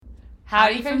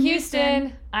Howdy from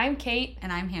Houston. I'm Kate.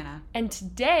 And I'm Hannah. And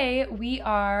today we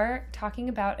are talking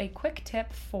about a quick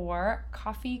tip for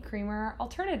coffee creamer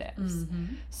alternatives.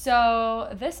 Mm-hmm. So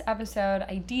this episode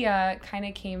idea kind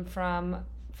of came from,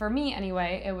 for me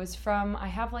anyway, it was from, I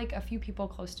have like a few people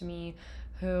close to me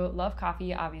who love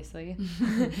coffee, obviously,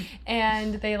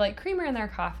 and they like creamer in their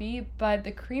coffee, but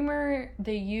the creamer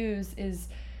they use is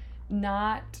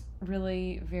not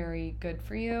really very good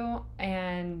for you.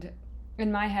 And in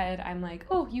my head, I'm like,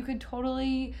 oh, you could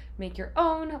totally make your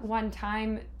own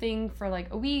one-time thing for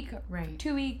like a week, right,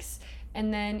 2 weeks,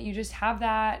 and then you just have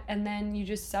that, and then you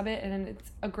just sub it, and then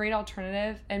it's a great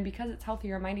alternative. And because it's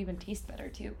healthier, it might even taste better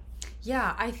too.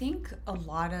 Yeah, I think a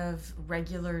lot of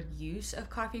regular use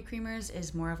of coffee creamers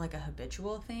is more of like a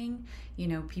habitual thing. You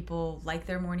know, people like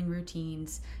their morning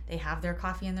routines. They have their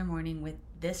coffee in the morning with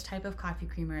this type of coffee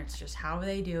creamer. It's just how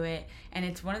they do it. And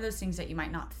it's one of those things that you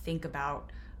might not think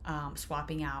about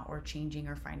swapping out or changing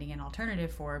or finding an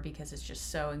alternative for, because it's just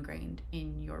so ingrained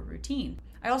in your routine.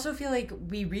 I also feel like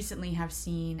we recently have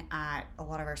seen at a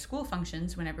lot of our school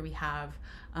functions, whenever we have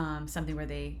something where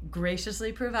they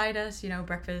graciously provide us,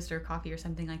 breakfast or coffee or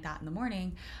something like that in the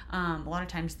morning, a lot of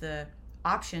times the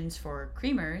options for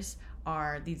creamers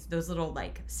are those little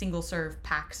like single serve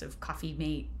packs of Coffee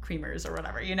Mate creamers or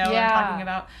whatever, what I'm talking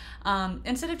about,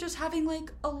 instead of just having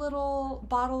like a little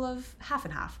bottle of half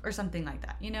and half or something like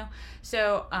that,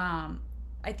 so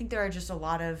I think there are just a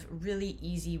lot of really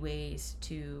easy ways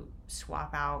to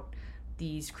swap out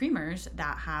these creamers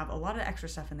that have a lot of extra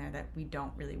stuff in there that we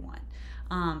don't really want,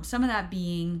 some of that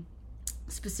being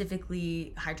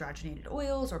specifically hydrogenated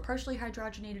oils or partially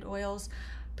hydrogenated oils.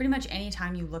 Pretty much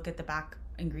anytime you look at the back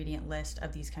ingredient list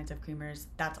of these kinds of creamers,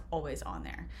 that's always on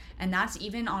there. And that's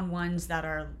even on creamers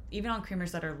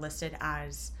that are listed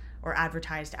as or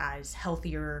advertised as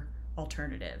healthier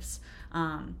alternatives.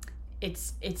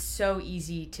 It's so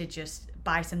easy to just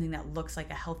buy something that looks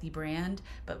like a healthy brand,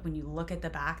 but when you look at the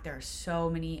back, there are so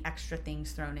many extra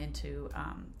things thrown into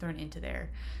there.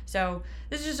 So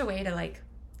this is just a way to like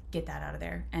get that out of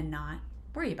there and not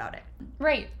worry about it.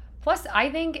 Right. Plus, I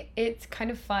think it's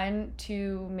kind of fun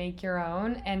to make your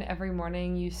own and every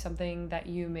morning use something that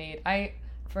you made. I,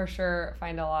 for sure,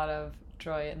 find a lot of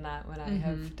joy in that when I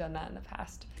have done that in the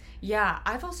past. Yeah,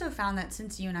 I've also found that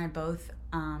since you and I both,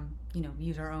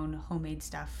 use our own homemade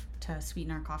stuff to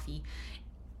sweeten our coffee,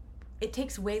 it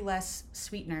takes way less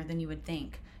sweetener than you would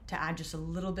think to add just a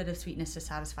little bit of sweetness to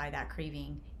satisfy that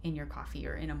craving in your coffee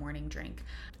or in a morning drink.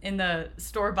 In the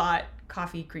store-bought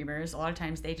coffee creamers, a lot of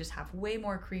times they just have way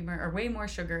more creamer or way more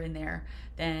sugar in there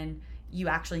than you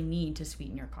actually need to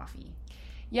sweeten your coffee.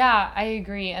 Yeah, I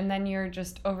agree. And then you're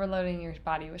just overloading your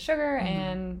body with sugar,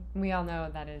 and we all know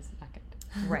that is not good.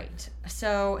 Right.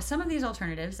 So some of these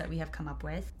alternatives that we have come up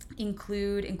with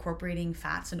include incorporating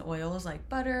fats and oils like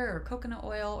butter or coconut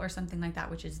oil or something like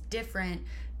that, which is different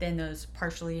than those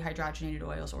partially hydrogenated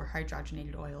oils or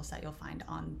hydrogenated oils that you'll find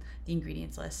on the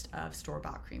ingredients list of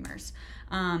store-bought creamers.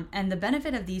 And the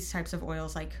benefit of these types of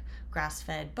oils like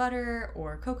grass-fed butter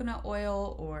or coconut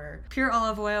oil or pure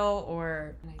olive oil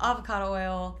or avocado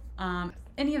oil,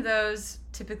 any of those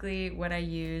typically what I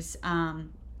use.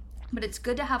 But it's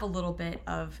good to have a little bit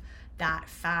of that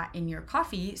fat in your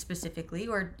coffee specifically,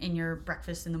 or in your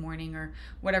breakfast in the morning, or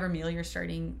whatever meal you're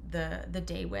starting the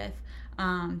day with,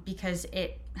 because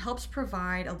it helps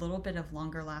provide a little bit of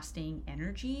longer lasting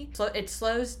energy. So it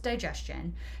slows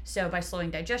digestion. So by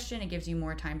slowing digestion, it gives you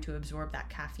more time to absorb that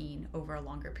caffeine over a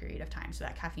longer period of time. So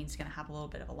that caffeine's going to have a little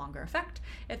bit of a longer effect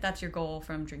if that's your goal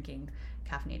from drinking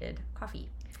caffeinated coffee.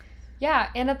 Yeah,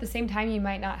 and at the same time, you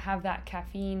might not have that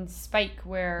caffeine spike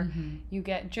where you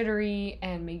get jittery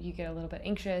and maybe you get a little bit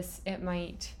anxious. It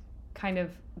might kind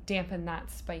of dampen that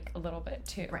spike a little bit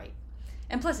too. Right.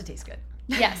 And plus it tastes good.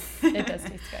 Yes, it does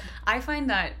taste good. I find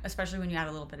that, especially when you add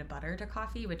a little bit of butter to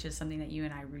coffee, which is something that you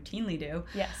and I routinely do.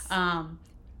 Yes.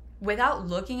 Without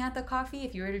looking at the coffee,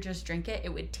 if you were to just drink it,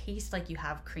 it would taste like you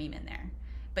have cream in there.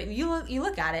 But you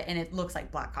look at it and it looks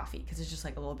like black coffee because it's just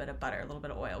like a little bit of butter, a little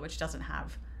bit of oil, which doesn't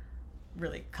have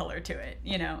really color to it,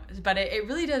 but it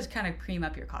really does kind of cream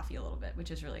up your coffee a little bit, which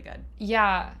is really good.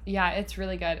 Yeah, it's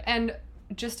really good. And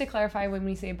just to clarify, when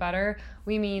we say butter,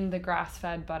 we mean the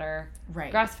grass-fed butter.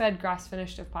 Right. Grass-fed,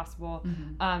 grass-finished if possible,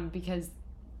 because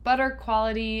butter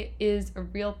quality is a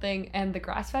real thing, and the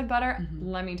grass-fed butter,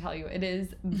 let me tell you, it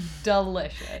is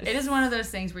delicious. It is one of those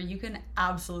things where you can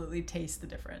absolutely taste the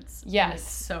difference. Yes. It's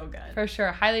so good. For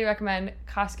sure. Highly recommend.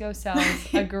 Costco sells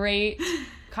a great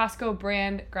Costco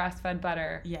brand grass-fed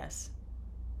butter. Yes.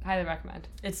 Highly recommend.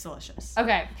 It's delicious.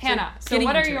 Okay, Hannah, so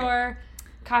what are your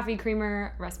coffee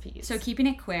creamer recipes. So keeping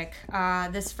it quick,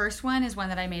 this first one is one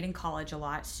that I made in college a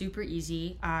lot. Super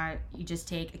easy. You just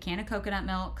take a can of coconut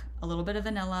milk, a little bit of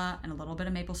vanilla, and a little bit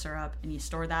of maple syrup, and you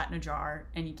store that in a jar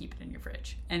and you keep it in your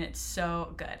fridge. And it's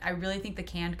so good. I really think the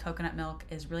canned coconut milk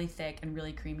is really thick and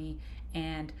really creamy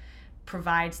and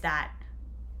provides that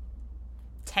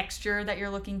texture that you're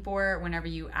looking for whenever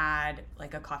you add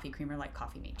like a coffee creamer like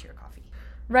Coffee Mate to your coffee.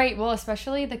 Right. Well,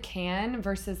 especially the can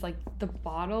versus like the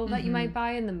bottle that you might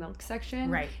buy in the milk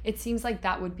section. Right. It seems like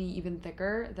that would be even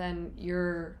thicker than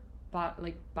your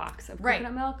box of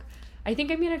coconut milk. I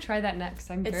think I'm going to try that next.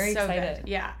 I'm very excited. Good.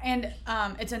 Yeah. And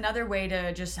it's another way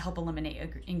to just help eliminate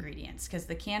ingredients, because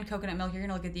the canned coconut milk, you're going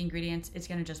to look at the ingredients, it's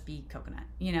going to just be coconut,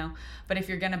 you know? But if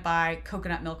you're going to buy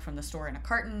coconut milk from the store in a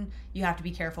carton, you have to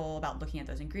be careful about looking at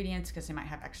those ingredients, because they might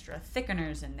have extra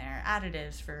thickeners in there,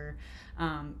 additives for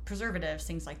preservatives,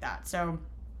 things like that. So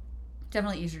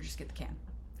definitely easier to just get the can.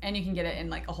 And you can get it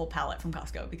in like a whole pallet from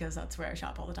Costco, because that's where I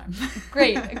shop all the time.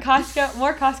 Great. Costco,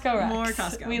 more Costco Rex. More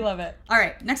Costco. We love it. All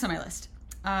right, next on my list.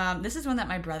 This is one that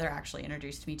my brother actually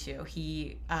introduced me to.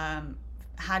 He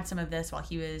had some of this while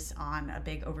he was on a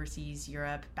big overseas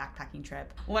Europe backpacking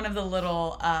trip. One of the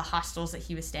little hostels that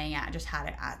he was staying at just had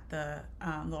it at the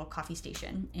little coffee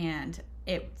station. And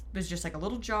it was just like a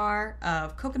little jar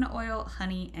of coconut oil,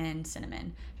 honey, and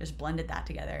cinnamon. Just blended that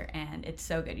together, and it's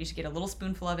so good. You should get a little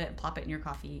spoonful of it and plop it in your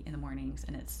coffee in the mornings,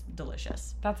 and it's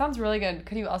delicious. That sounds really good.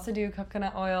 Could you also do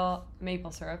coconut oil,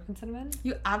 maple syrup, and cinnamon?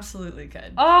 You absolutely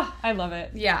could. Oh, I love it.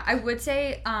 Yeah, I would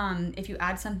say if you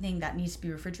add something that needs to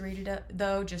be refrigerated,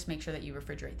 though, just make sure that you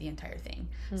refrigerate the entire thing.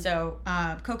 So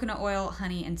coconut oil,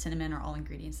 honey, and cinnamon are all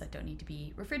ingredients that don't need to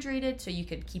be refrigerated, so you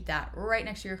could keep that right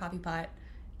next to your coffee pot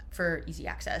for easy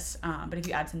access. But if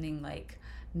you add something like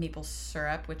maple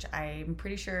syrup, which I'm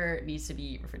pretty sure needs to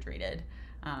be refrigerated,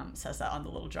 says that on the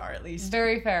little jar at least.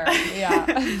 Very fair.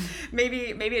 Yeah. maybe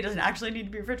it doesn't actually need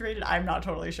to be refrigerated. I'm not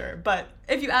totally sure. But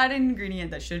if you add an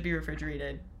ingredient that should be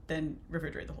refrigerated, then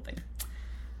refrigerate the whole thing.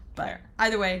 But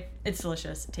either way, it's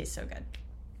delicious. It tastes so good.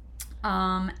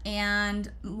 And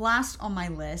last on my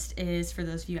list is for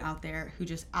those of you out there who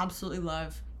just absolutely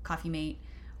love Coffee Mate,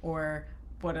 or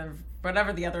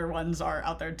whatever the other ones are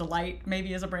out there. Delight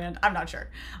maybe is a brand. I'm not sure.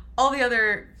 All the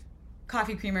other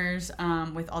coffee creamers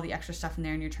with all the extra stuff in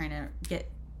there, and you're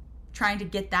trying to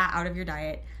get that out of your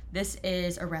diet. This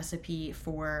is a recipe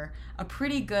for a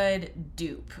pretty good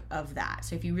dupe of that.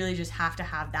 So if you really just have to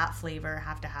have that flavor,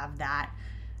 have to have that,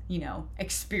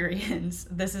 experience,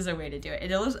 this is a way to do it.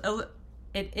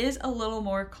 It is a little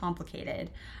more complicated.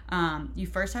 You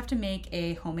first have to make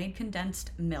a homemade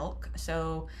condensed milk.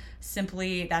 So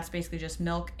simply, that's basically just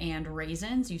milk and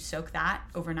raisins. You soak that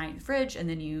overnight in the fridge, and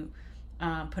then you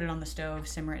put it on the stove,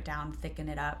 simmer it down, thicken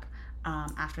it up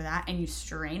after that, and you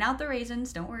strain out the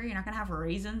raisins. Don't worry, you're not going to have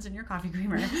raisins in your coffee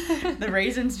creamer. The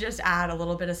raisins just add a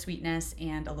little bit of sweetness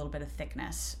and a little bit of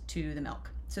thickness to the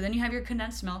milk. So then you have your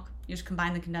condensed milk. You just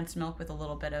combine the condensed milk with a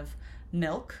little bit of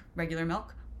milk, regular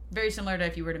milk. Very similar to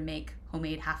if you were to make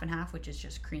homemade half and half, which is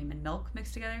just cream and milk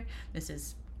mixed together. This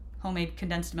is homemade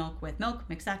condensed milk with milk.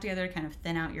 Mix that together, kind of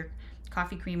thin out your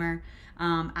coffee creamer.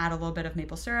 Add a little bit of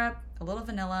maple syrup, a little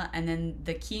vanilla, and then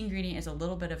the key ingredient is a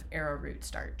little bit of arrowroot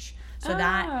starch. So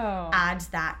that adds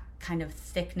that kind of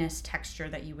thickness texture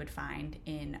that you would find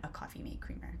in a Coffee Mate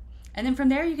creamer. And then from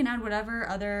there, you can add whatever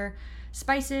other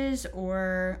spices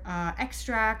or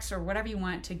extracts or whatever you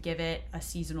want to give it a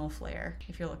seasonal flair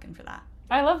if you're looking for that.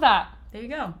 I love that. There you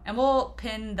go. And we'll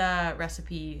pin the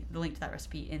link to that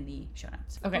recipe in the show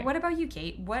notes. Okay. But what about you,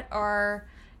 Kate? What are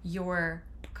your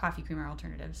coffee creamer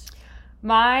alternatives?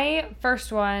 My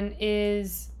first one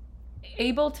is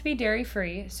able to be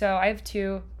dairy-free. So I have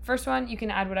two. First one, you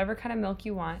can add whatever kind of milk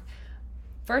you want.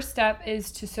 First step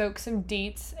is to soak some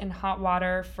dates in hot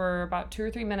water for about 2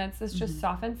 or 3 minutes. This just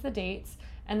softens the dates.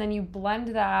 And then you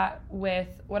blend that with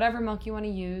whatever milk you want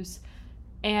to use.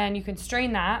 And you can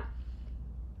strain that.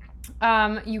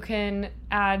 You can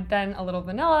add then a little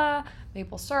vanilla,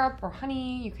 maple syrup, or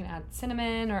honey. You can add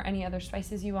cinnamon or any other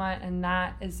spices you want, and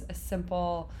that is a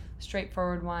simple,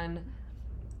 straightforward one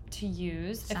to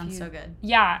use. Sounds so good.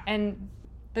 Yeah, and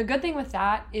the good thing with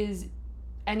that is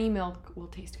any milk will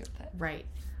taste good with it. Right.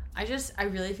 I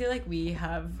really feel like we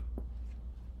have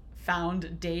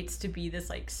found dates to be this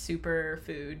like super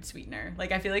food sweetener.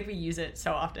 Like I feel like we use it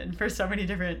so often for so many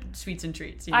different sweets and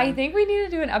treats. I think we need to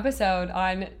do an episode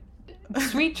on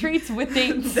sweet treats with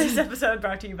dates. This episode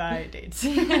brought to you by dates.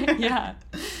 Yeah.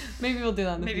 Maybe we'll do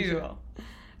that in the future. Maybe we will.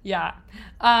 Yeah.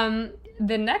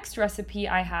 The next recipe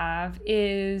I have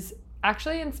is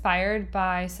actually inspired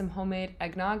by some homemade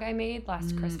eggnog I made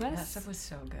last Christmas. That stuff was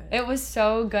so good. It was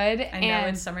so good. I know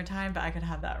it's summertime, but I could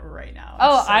have that right now.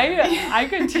 Oh, So I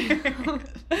could too.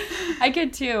 I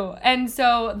could too. And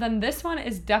so then this one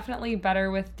is definitely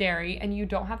better with dairy, and you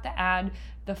don't have to add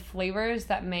the flavors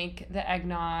that make the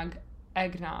eggnog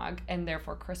and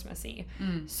therefore Christmassy.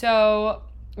 So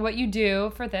what you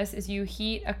do for this is you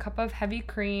heat a cup of heavy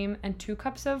cream and 2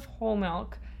 cups of whole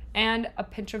milk and a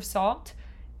pinch of salt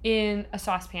in a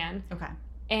saucepan. Okay.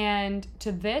 And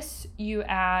to this, you can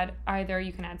add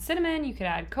cinnamon, you could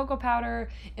add cocoa powder.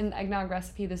 In the eggnog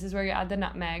recipe, this is where you add the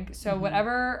nutmeg. So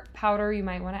whatever powder you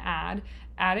might want to add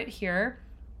it here.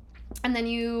 And then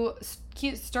you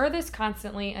stir this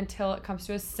constantly until it comes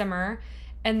to a simmer.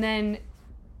 And then,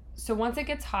 so once it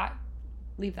gets hot,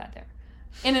 leave that there.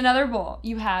 In another bowl,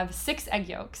 you have 6 egg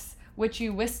yolks, which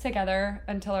you whisk together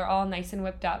until they're all nice and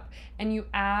whipped up. And you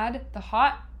add the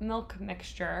hot milk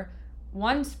mixture,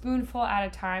 1 spoonful at a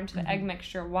time, to the egg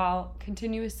mixture while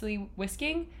continuously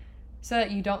whisking so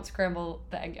that you don't scramble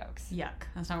the egg yolks. Yuck.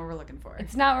 That's not what we're looking for.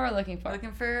 It's not what we're looking for. We're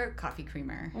looking for coffee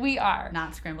creamer. We are.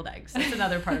 Not scrambled eggs. That's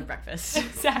another part of breakfast.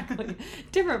 Exactly.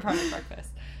 Different part of breakfast.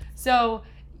 So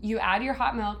you add your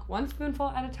hot milk 1 spoonful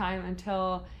at a time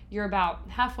until you're about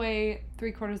halfway,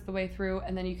 3/4 of the way through,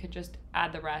 and then you could just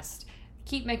add the rest.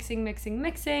 Keep mixing.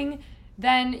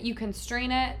 Then you can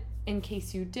strain it in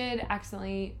case you did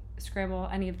accidentally scramble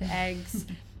any of the eggs.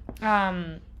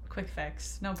 Quick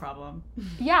fix. No problem.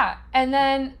 Yeah, and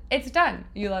then it's done.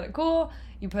 You let it cool,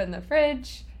 you put it in the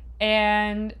fridge,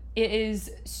 and it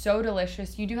is so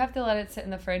delicious. You do have to let it sit in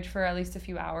the fridge for at least a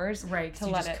few hours. Right, to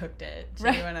you let just it cooked it. So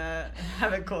Right. you want to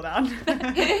have it cool down.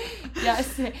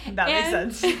 Yes. That makes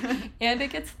sense. And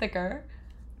it gets thicker.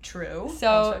 True.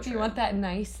 So Also if you true. want that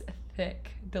nice,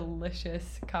 thick,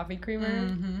 delicious coffee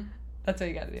creamer, that's what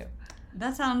you gotta do.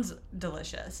 That sounds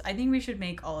delicious. I think we should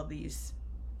make all of these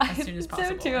as soon as So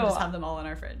possible. too. And just have them all in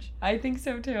our fridge. I think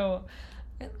so too.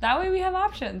 That way we have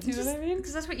options, you know what I mean?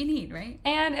 Because that's what you need, right?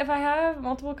 And if I have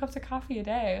multiple cups of coffee a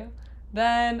day,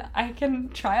 then I can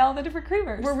try all the different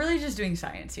creamers. We're really just doing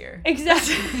science here.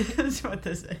 Exactly. That's what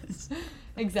this is.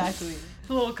 Exactly.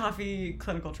 A little coffee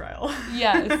clinical trial.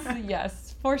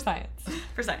 Yes, for science.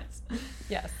 For science.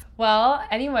 Yes. Well,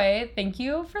 anyway, thank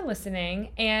you for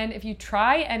listening. And if you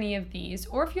try any of these,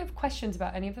 or if you have questions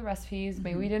about any of the recipes,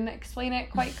 maybe we didn't explain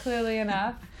it quite clearly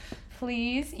enough,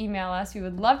 please email us. We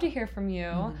would love to hear from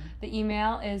you. The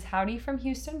email is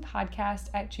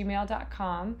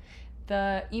howdyfromhoustonpodcast@gmail.com.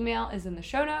 The email is in the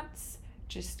show notes.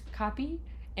 Just copy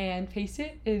and paste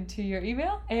it into your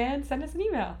email and send us an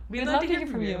email. We'd love to hear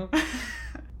from you.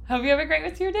 Hope you have a great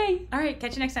rest of your day. All right,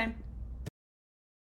 catch you next time.